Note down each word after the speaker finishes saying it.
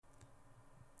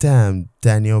Damn,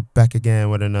 Daniel, back again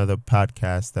with another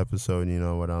podcast episode. You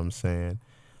know what I'm saying?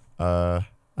 I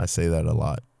say that a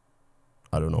lot.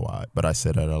 I don't know why, but I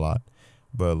say that a lot.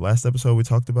 But last episode we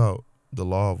talked about the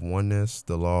law of oneness,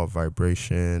 the law of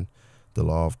vibration, the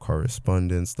law of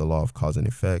correspondence, the law of cause and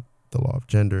effect, the law of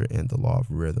gender, and the law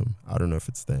of rhythm. I don't know if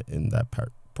it's that in that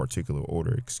particular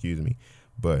order, excuse me.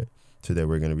 But today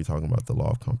we're going to be talking about the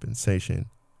law of compensation,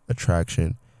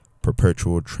 attraction,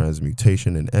 perpetual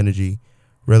transmutation and energy,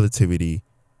 relativity,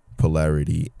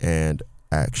 polarity, and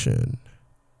action.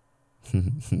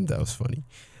 That was funny.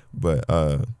 But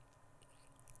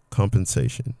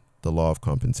compensation, the law of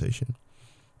compensation.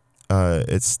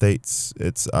 It states,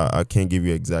 I can't give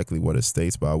you exactly what it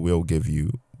states, but I will give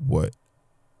you what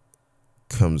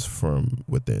comes from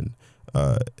within.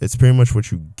 It's pretty much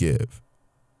what you give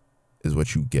is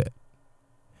what you get.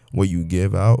 What you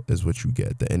give out is what you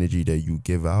get. The energy that you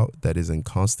give out that is in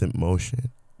constant motion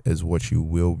is what you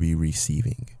will be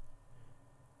receiving.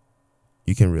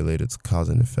 You can relate it to cause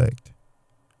and effect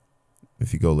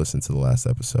if you go listen to the last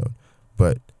episode.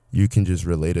 But you can just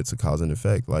relate it to cause and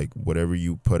effect. Like whatever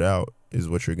you put out is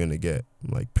what you're going to get.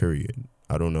 Like, period.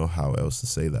 I don't know how else to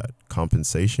say that.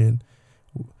 Compensation,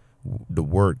 the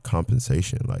word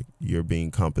compensation, like you're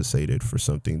being compensated for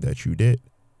something that you did.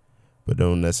 But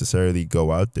don't necessarily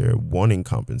go out there wanting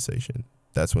compensation.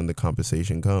 That's when the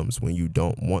compensation comes. When you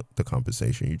don't want the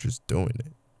compensation, you're just doing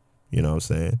it. You know what I'm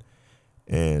saying?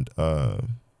 And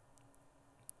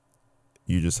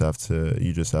you just have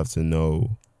to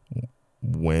know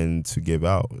when to give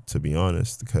out, to be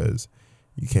honest, because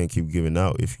you can't keep giving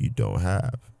out if you don't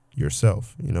have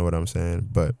yourself. You know what I'm saying?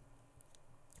 But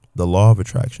the law of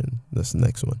attraction, that's the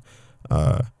next one.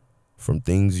 From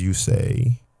things you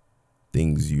say,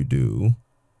 things you do,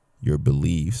 your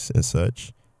beliefs and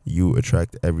such, you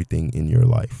attract everything in your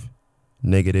life.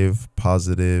 Negative,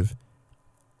 positive,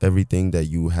 everything that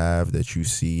you have, that you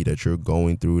see, that you're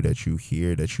going through, that you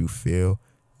hear, that you feel,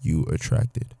 you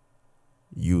attracted.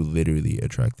 You literally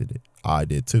attracted it. I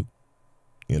did too.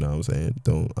 You know what I'm saying?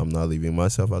 I'm not leaving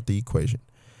myself out the equation.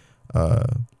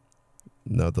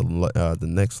 Now the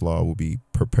next law will be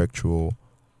perpetual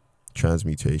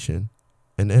transmutation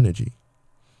and energy.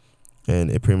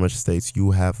 And it pretty much states you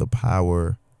have the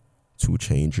power to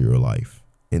change your life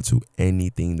into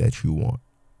anything that you want.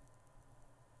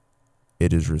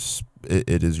 It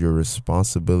is your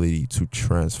responsibility to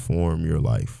transform your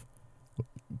life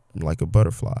like a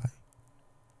butterfly.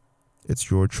 It's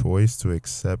your choice to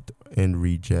accept and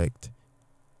reject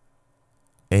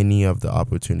any of the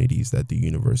opportunities that the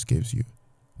universe gives you,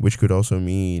 which could also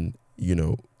mean,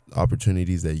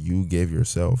 opportunities that you give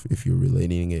yourself if you're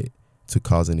relating it to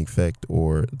cause and effect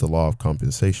or the law of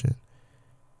compensation.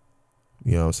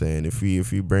 You know what I'm saying? If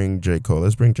we bring J. Cole,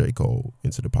 let's bring J. Cole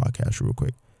into the podcast real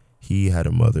quick. He had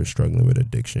a mother struggling with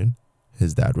addiction.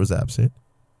 His dad was absent.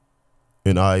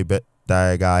 And I bet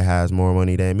that guy has more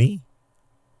money than me.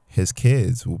 His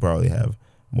kids will probably have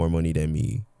more money than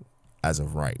me as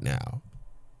of right now.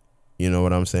 You know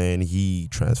what I'm saying? He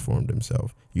transformed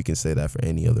himself. You can say that for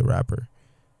any other rapper.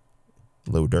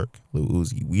 Lil Durk, Lil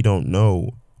Uzi. We don't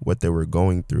know what they were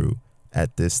going through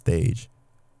at this stage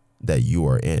that you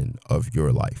are in of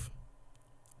your life.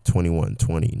 21,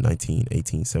 20, 19,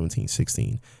 18, 17,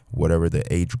 16, whatever the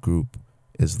age group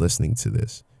is listening to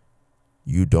this.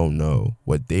 You don't know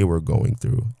what they were going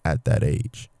through at that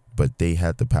age, but they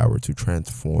had the power to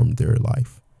transform their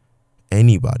life.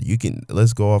 Anybody,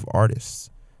 let's go off artists.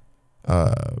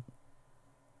 I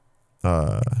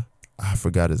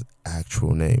forgot his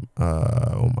actual name.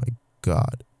 Oh my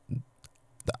God.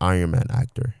 The Iron Man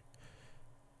actor.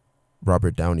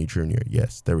 Robert Downey Jr.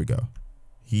 Yes, there we go.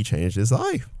 He changed his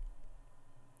life.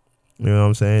 You know what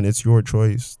I'm saying? It's your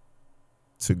choice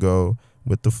to go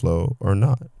with the flow or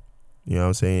not. You know what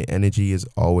I'm saying? Energy is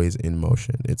always in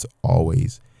motion. It's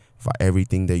always,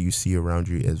 everything that you see around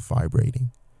you is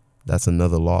vibrating. That's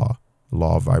another law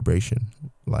of vibration.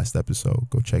 Last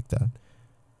episode, go check that.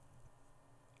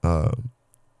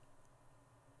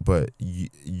 But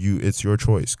it's your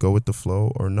choice. Go with the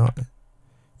flow or not.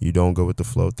 You don't go with the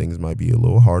flow, things might be a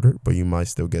little harder, but you might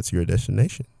still get to your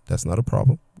destination. That's not a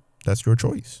problem. That's your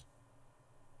choice.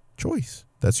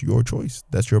 That's your choice.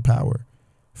 That's your power.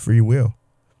 Free will.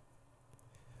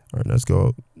 All right, let's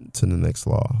go to the next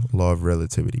law of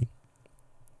relativity.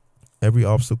 Every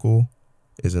obstacle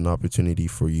is an opportunity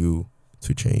for you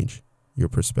to change your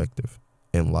perspective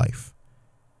in life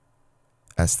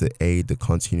as to aid the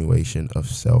continuation of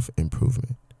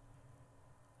self-improvement.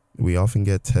 We often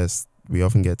get tested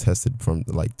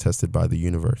by the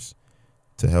universe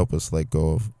to help us let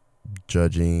go of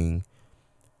judging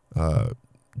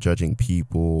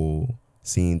people,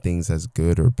 seeing things as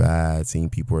good or bad, seeing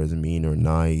people as mean or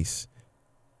nice.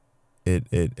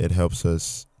 It helps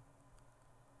us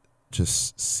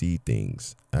just see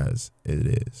things as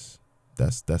it is.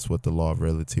 That's what the law of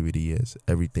relativity is.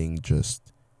 Everything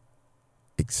just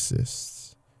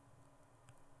exists.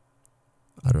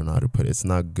 I don't know how to put it. It's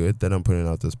not good that I'm putting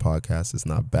out this podcast. It's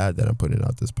not bad that I'm putting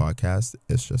out this podcast.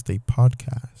 It's just a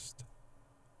podcast.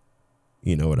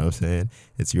 You know what I'm saying?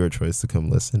 It's your choice to come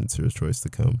listen. It's your choice to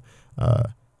come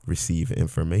receive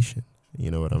information.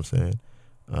 You know what I'm saying?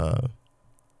 Now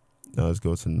let's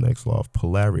go to the next law of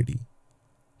polarity.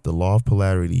 The law of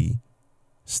polarity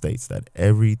states that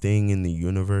everything in the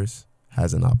universe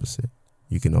has an opposite.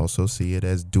 You can also see it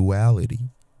as duality,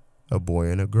 a boy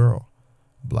and a girl,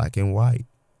 black and white,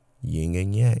 yin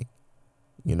and yang.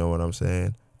 You know what I'm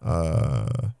saying?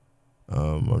 I'm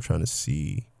trying to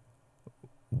see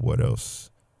what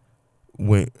else.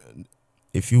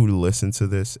 If you listen to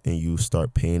this and you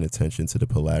start paying attention to the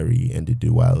polarity and the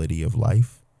duality of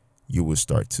life, you will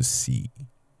start to see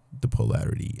the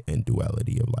polarity and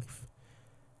duality of life.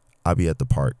 I'll be at the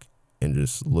park and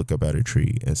just look up at a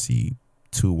tree and see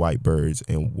 2 white birds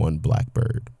and 1 black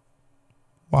bird.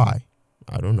 Why?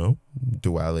 I don't know.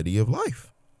 Duality of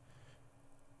life.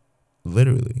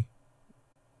 Literally.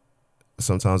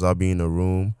 Sometimes I'll be in a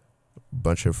room,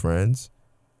 bunch of friends.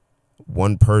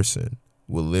 One person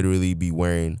will literally be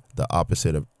wearing the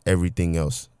opposite of everything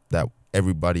else that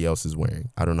everybody else is wearing.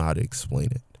 I don't know how to explain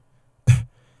it.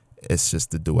 It's just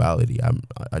the duality.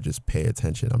 I just pay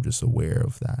attention. I'm just aware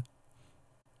of that.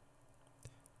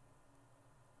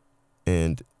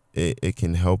 And it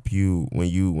can help you when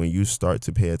you start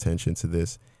to pay attention to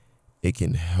this. It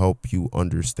can help you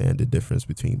understand the difference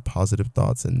between positive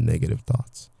thoughts and negative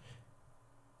thoughts.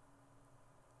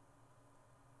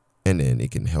 And then it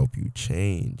can help you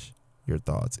change your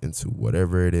thoughts into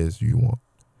whatever it is you want.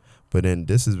 But then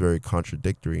this is very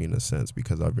contradictory in a sense,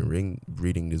 because I've been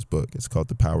reading this book. It's called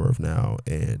The Power of Now,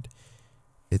 and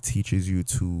it teaches you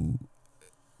to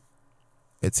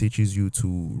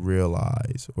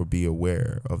realize or be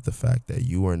aware of the fact that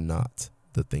you are not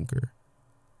the thinker.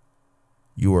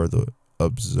 You are the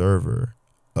observer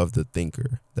of the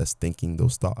thinker that's thinking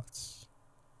those thoughts.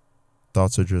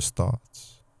 Thoughts are just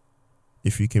thoughts.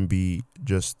 If you can be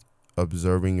just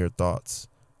observing your thoughts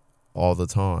all the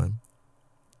time,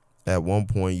 at one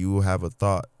point you will have a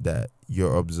thought that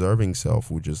your observing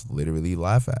self will just literally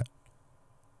laugh at.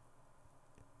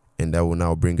 And that will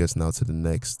now bring us now to the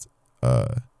next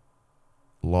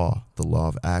law, the law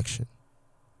of action.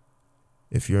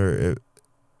 If you're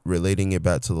relating it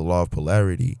back to the law of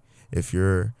polarity, if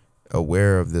you're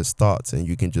aware of these thoughts and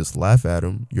you can just laugh at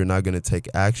them, you're not going to take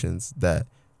actions that,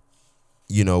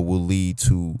 will lead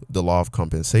to the law of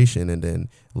compensation, and then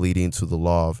leading to the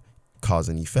law of cause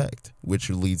and effect, which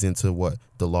leads into what?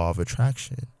 The law of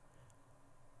attraction.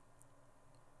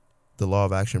 The law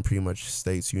of action pretty much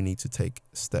states you need to take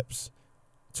steps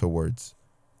towards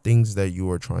things that you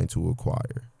are trying to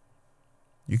acquire.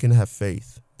 You can have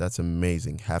faith. That's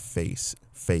amazing. Have faith.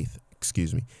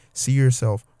 See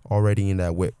yourself already in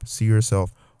that whip. See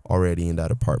yourself already in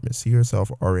that apartment. See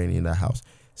yourself already in that house.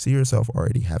 See yourself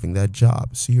already having that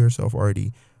job. See yourself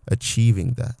already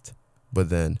achieving that. But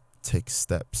then take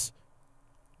steps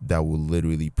that will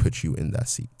literally put you in that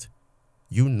seat.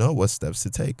 You know what steps to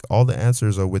take. All the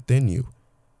answers are within you.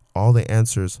 All the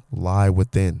answers lie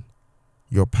within.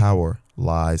 Your power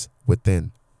lies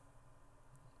within.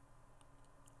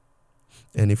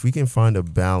 And if we can find a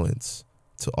balance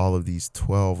to all of these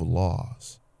 12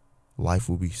 laws, life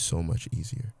will be so much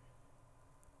easier.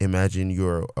 Imagine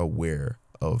you're aware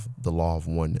of the law of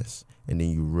oneness, and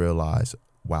then you realize,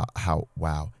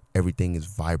 wow, everything is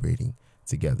vibrating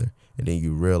together. And then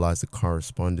you realize the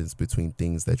correspondence between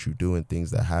things that you do and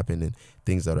things that happen, and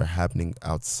things that are happening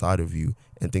outside of you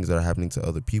and things that are happening to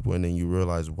other people. And then you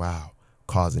realize, wow,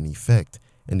 cause and effect.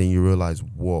 And then you realize,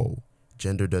 whoa,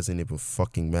 gender doesn't even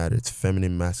fucking matter. It's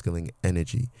feminine, masculine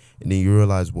energy. And then you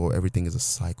realize, whoa, everything is a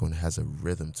cycle and has a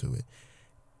rhythm to it.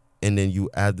 And then you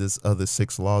add this other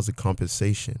 6 laws of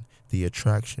compensation, the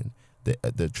attraction,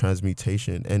 the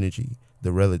transmutation energy,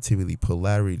 the relativity,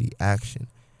 polarity, action.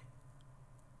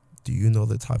 Do you know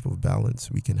the type of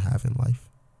balance we can have in life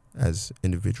as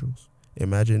individuals?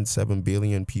 Imagine 7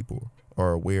 billion people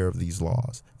are aware of these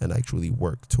laws and actually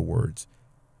work towards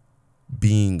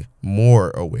being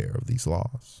more aware of these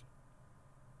laws.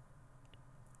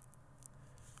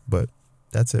 But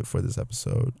that's it for this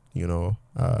episode.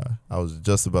 I was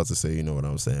just about to say, you know what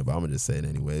I'm saying, but I'm gonna just say it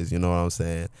anyways. You know what I'm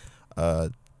saying?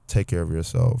 Take care of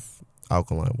yourself.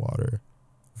 Alkaline water,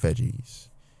 veggies.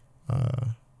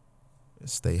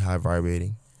 Stay high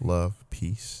vibrating. Love,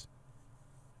 peace.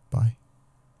 Bye.